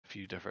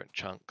few different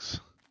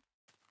chunks.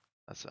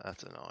 That's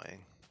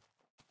annoying.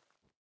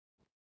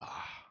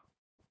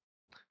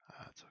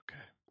 That's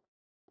okay.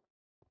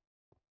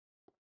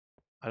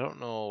 I don't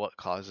know what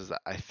causes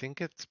that. I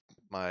think it's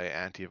my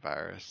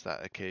antivirus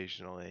that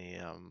occasionally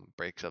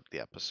breaks up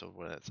the episode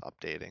when it's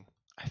updating.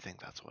 I think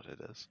that's what it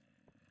is.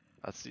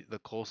 That's the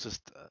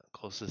closest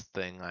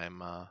thing I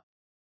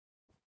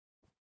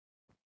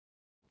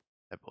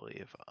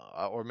believe,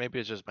 or maybe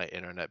it's just my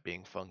internet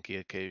being funky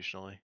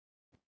occasionally.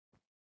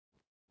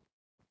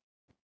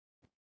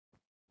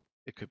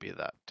 It could be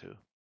that too.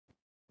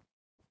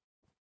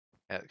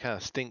 And it kind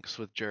of stinks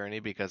with Journey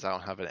because I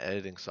don't have an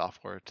editing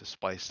software to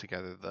splice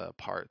together the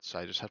parts, so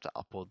I just have to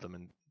upload them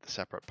in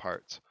separate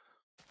parts,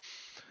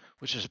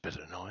 which is a bit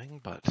annoying,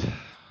 but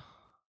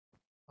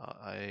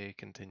I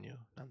continue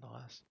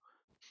nonetheless.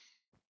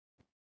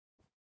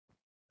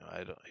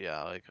 I don't,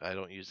 yeah, like I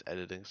don't use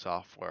editing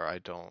software. I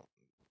don't.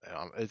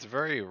 It's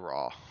very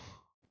raw.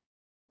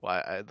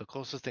 Well, the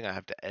closest thing I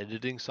have to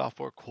editing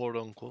software, quote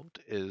unquote,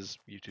 is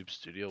YouTube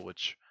Studio,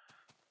 which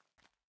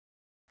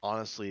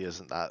honestly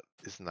isn't that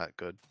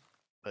good.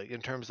 Like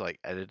in terms of like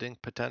editing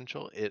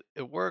potential, it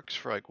works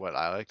for like what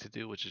I like to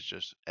do, which is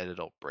just edit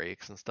out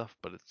breaks and stuff.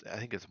 But I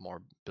think it's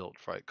more built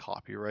for like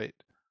copyright,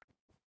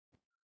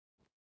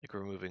 like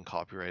removing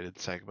copyrighted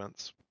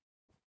segments.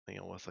 You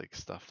know, with like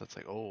stuff that's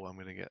like, oh, I'm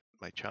gonna get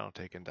my channel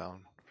taken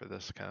down for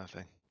this kind of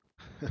thing.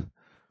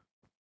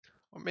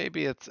 Or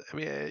maybe it's, I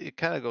mean, it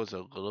kind of goes a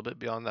little bit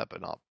beyond that,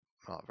 but not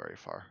very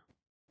far.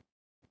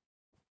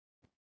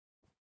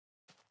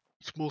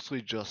 It's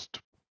mostly just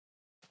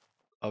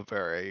a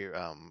very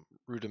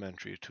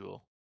rudimentary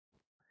tool.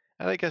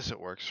 And I guess it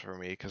works for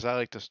me because I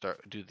like to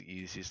do the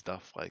easy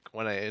stuff. Like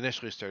when I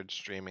initially started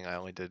streaming, I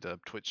only did a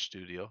Twitch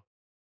Studio,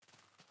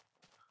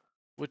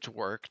 which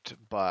worked,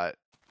 but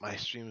my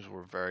streams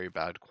were very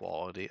bad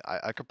quality.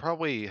 I could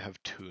probably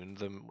have tuned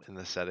them in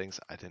the settings.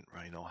 I didn't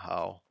really know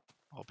how,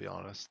 I'll be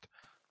honest.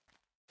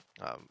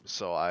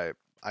 So I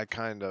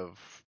kind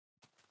of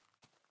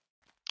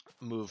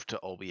moved to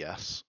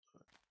OBS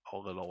a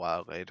little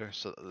while later,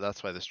 so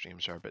that's why the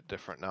streams are a bit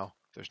different now.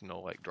 There's no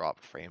like drop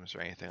frames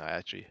or anything.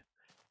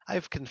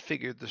 I've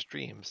configured the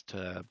streams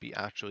to be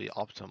actually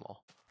optimal.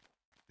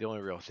 The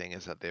only real thing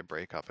is that they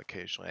break up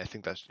occasionally. I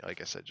think that's,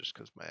 like I said, just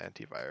because my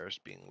antivirus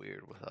being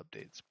weird with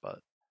updates, but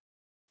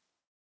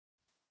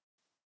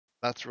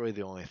that's really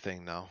the only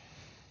thing now.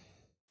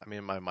 I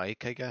mean, my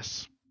mic, I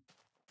guess,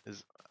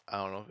 is, I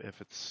don't know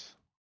if it's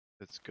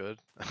good.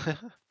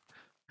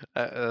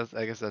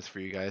 I guess that's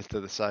for you guys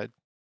to decide.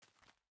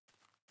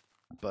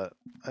 But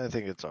I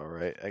think it's all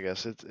right. I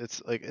guess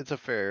it's like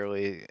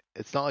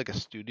it's not like a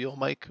studio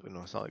mic.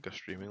 No, it's not like a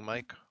streaming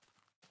mic.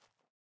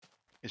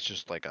 It's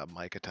just like a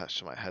mic attached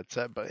to my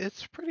headset, but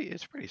it's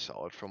pretty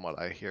solid from what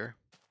I hear.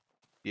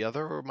 The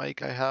other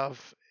mic I have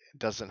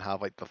doesn't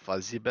have like the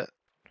fuzzy bit.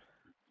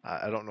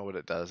 I don't know what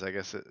it does. I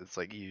guess it's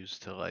like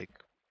used to like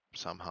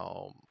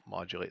somehow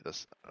modulate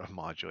this.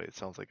 Modulate. It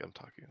sounds like I'm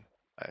talking.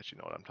 I actually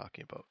know what I'm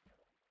talking about.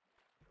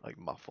 Like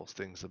muffles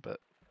things a bit,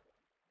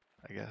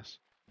 I guess.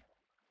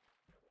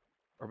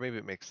 Or maybe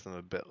it makes them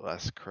a bit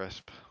less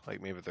crisp.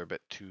 Like maybe they're a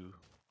bit too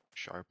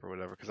sharp or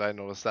whatever. Because I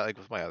noticed that like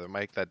with my other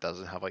mic that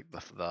doesn't have like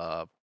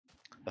the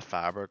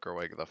fabric or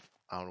like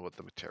I don't know what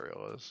the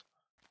material is,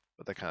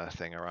 but the kind of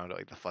thing around it,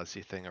 like the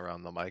fuzzy thing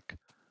around the mic.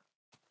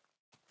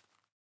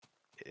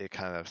 It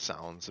kind of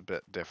sounds a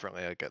bit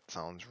differently. Like it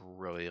sounds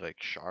really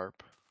like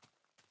sharp.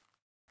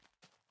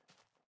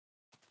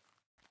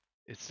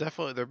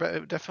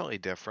 They're definitely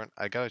different.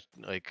 I gotta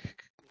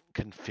like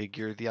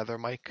configure the other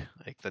mic,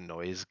 like the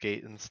noise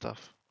gate and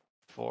stuff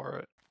for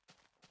it,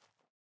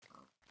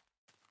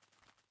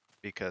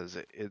 because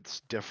it's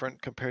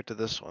different compared to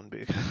this one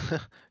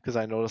because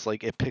I noticed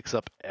like it picks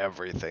up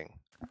everything.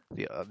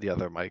 The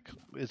other mic.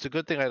 It's a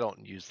good thing I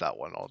don't use that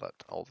one all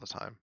the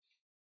time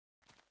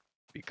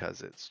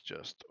because it's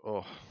just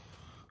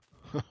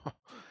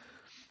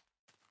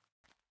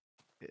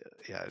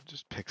yeah, it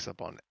just picks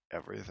up on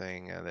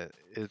everything, and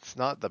it's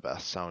not the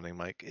best sounding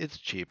mic. It's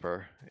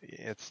cheaper.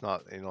 It's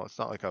not, it's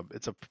not like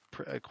it's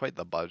quite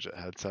the budget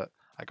headset.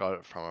 I got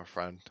it from a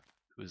friend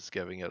who's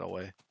giving it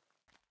away.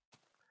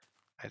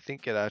 I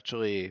think it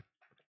actually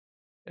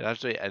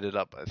ended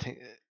up, I think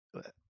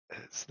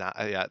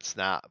it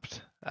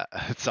snapped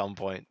at some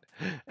point,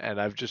 and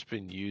I've just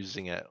been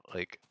using it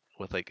like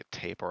with like a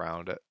tape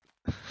around it.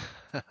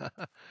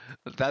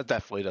 But that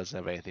definitely doesn't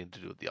have anything to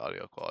do with the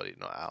audio quality.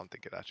 No, I don't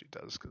think it actually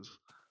does because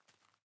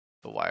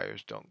the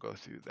wires don't go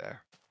through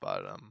there.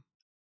 But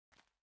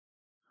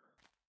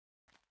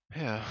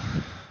yeah,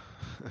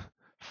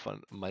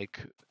 fun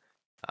mic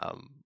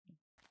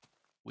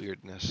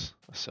weirdness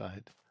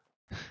aside.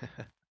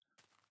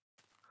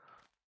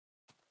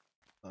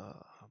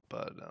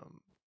 But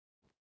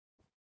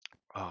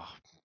oh,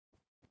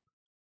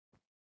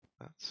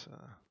 that's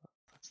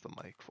the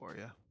mic for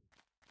you.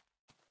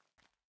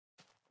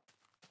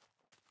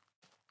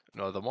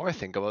 No, the more I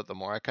think about it, the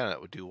more I kind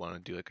of do want to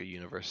do like a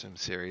Universe Sim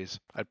series.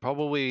 I'd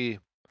probably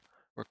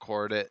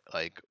record it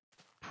like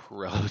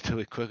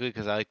relatively quickly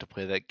because I like to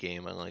play that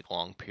game in like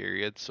long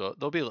periods, so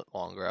there'll be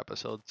longer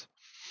episodes.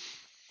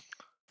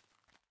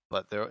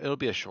 But it'll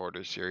be a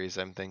shorter series,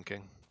 I'm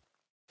thinking.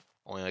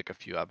 Only like a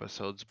few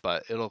episodes,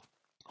 but it'll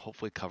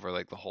hopefully cover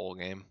like the whole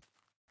game.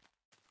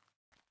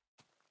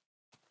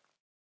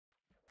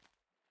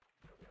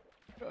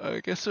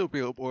 I guess it'll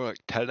be more like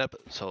 10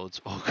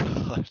 episodes. Oh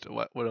god,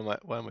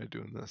 why am I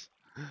doing this?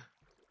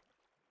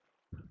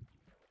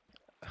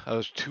 I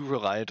was too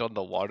reliant on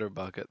the water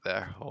bucket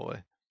there.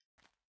 Holy.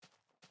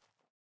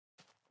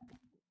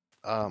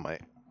 My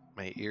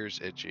ear's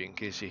itchy in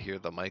case you hear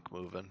the mic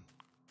moving.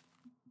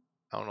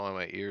 I don't know why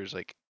my ear's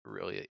like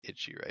really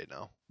itchy right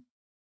now.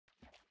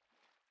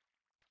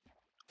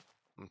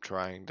 I'm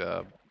trying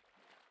to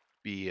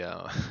be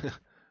a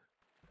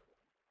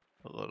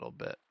little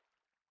bit.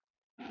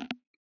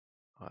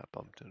 Oh, I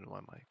bumped into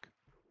my mic.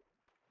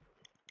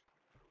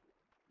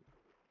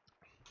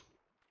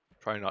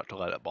 Try not to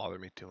let it bother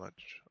me too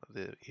much of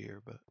the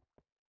ear, but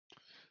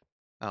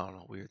I don't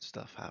know, weird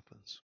stuff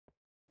happens.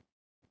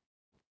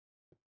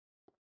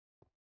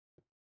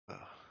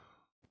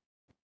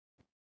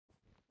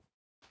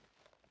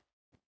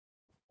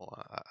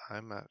 Well,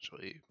 I'm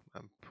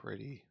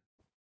pretty,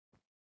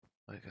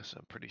 like I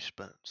said, pretty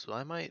spent. So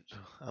I might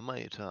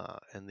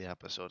end the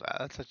episode.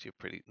 That's actually a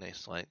pretty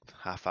nice length,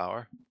 half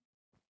hour.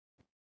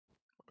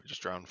 We're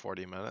just around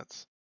 40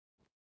 minutes.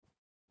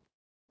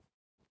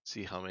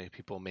 See how many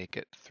people make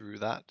it through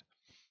that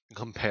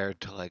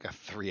compared to like a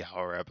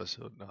 3-hour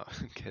episode. No,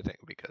 I'm kidding,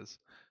 because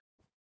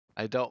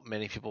I doubt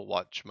many people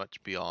watch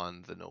much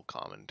beyond the no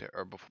commentary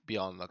or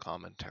beyond the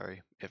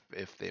commentary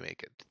if they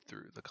make it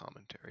through the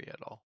commentary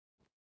at all.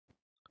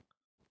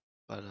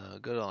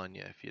 But good on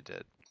you if you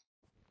did.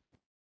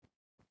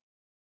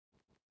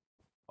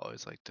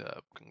 Always like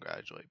to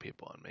congratulate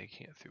people on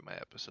making it through my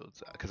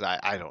episodes because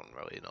I don't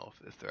really know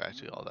if they're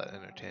actually all that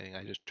entertaining.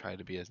 I just try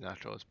to be as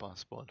natural as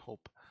possible and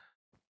hope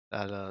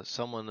that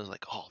someone is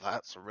like, oh,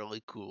 that's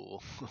really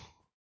cool.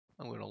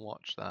 I'm gonna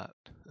watch that.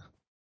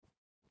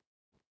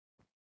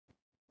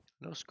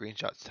 No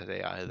screenshots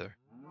today either.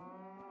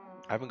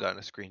 I haven't gotten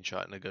a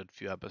screenshot in a good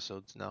few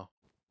episodes now.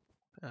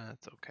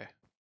 That's okay.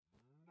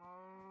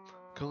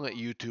 Couldn't let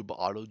YouTube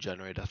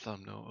auto-generate a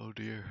thumbnail. Oh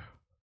dear.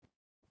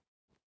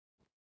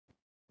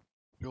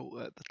 Don't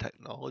let the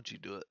technology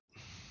do it.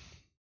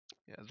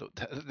 Yeah,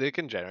 they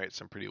can generate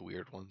some pretty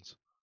weird ones.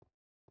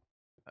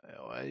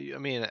 I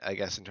mean, I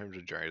guess in terms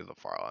of Journey to the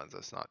Farlands,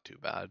 that's not too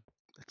bad.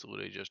 It's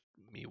literally just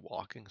me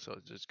walking, so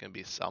it's just gonna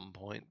be some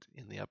point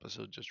in the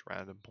episode, just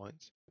random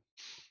points.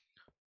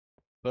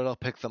 But I'll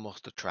pick the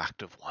most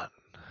attractive one.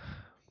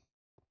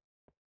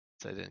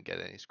 So I didn't get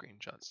any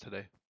screenshots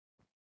today.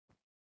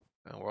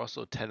 And we're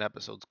also 10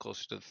 episodes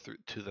closer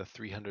to the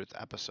 300th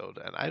episode,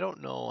 and I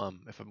don't know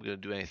if I'm gonna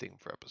do anything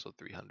for episode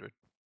 300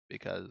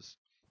 because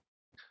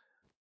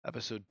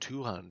episode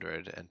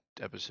 200 and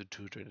episode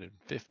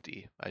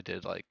 250 I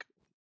did like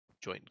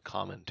joint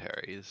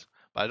commentaries,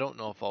 but I don't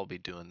know if I'll be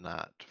doing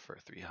that for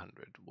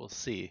 300. We'll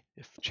see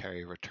if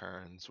Cherry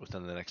returns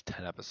within the next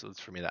 10 episodes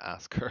for me to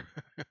ask her.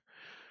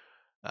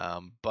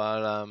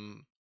 But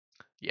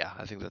yeah,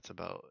 I think that's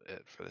about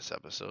it for this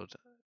episode.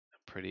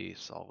 Pretty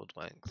solid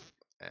length,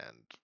 and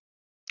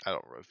I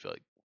don't really feel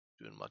like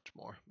doing much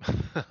more,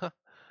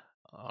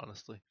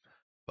 honestly.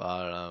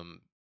 But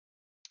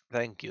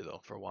thank you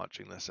though for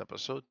watching this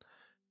episode.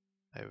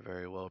 I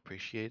very well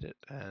appreciate it,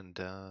 and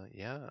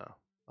yeah,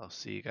 I'll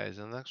see you guys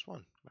in the next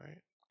one. All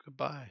right,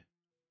 goodbye.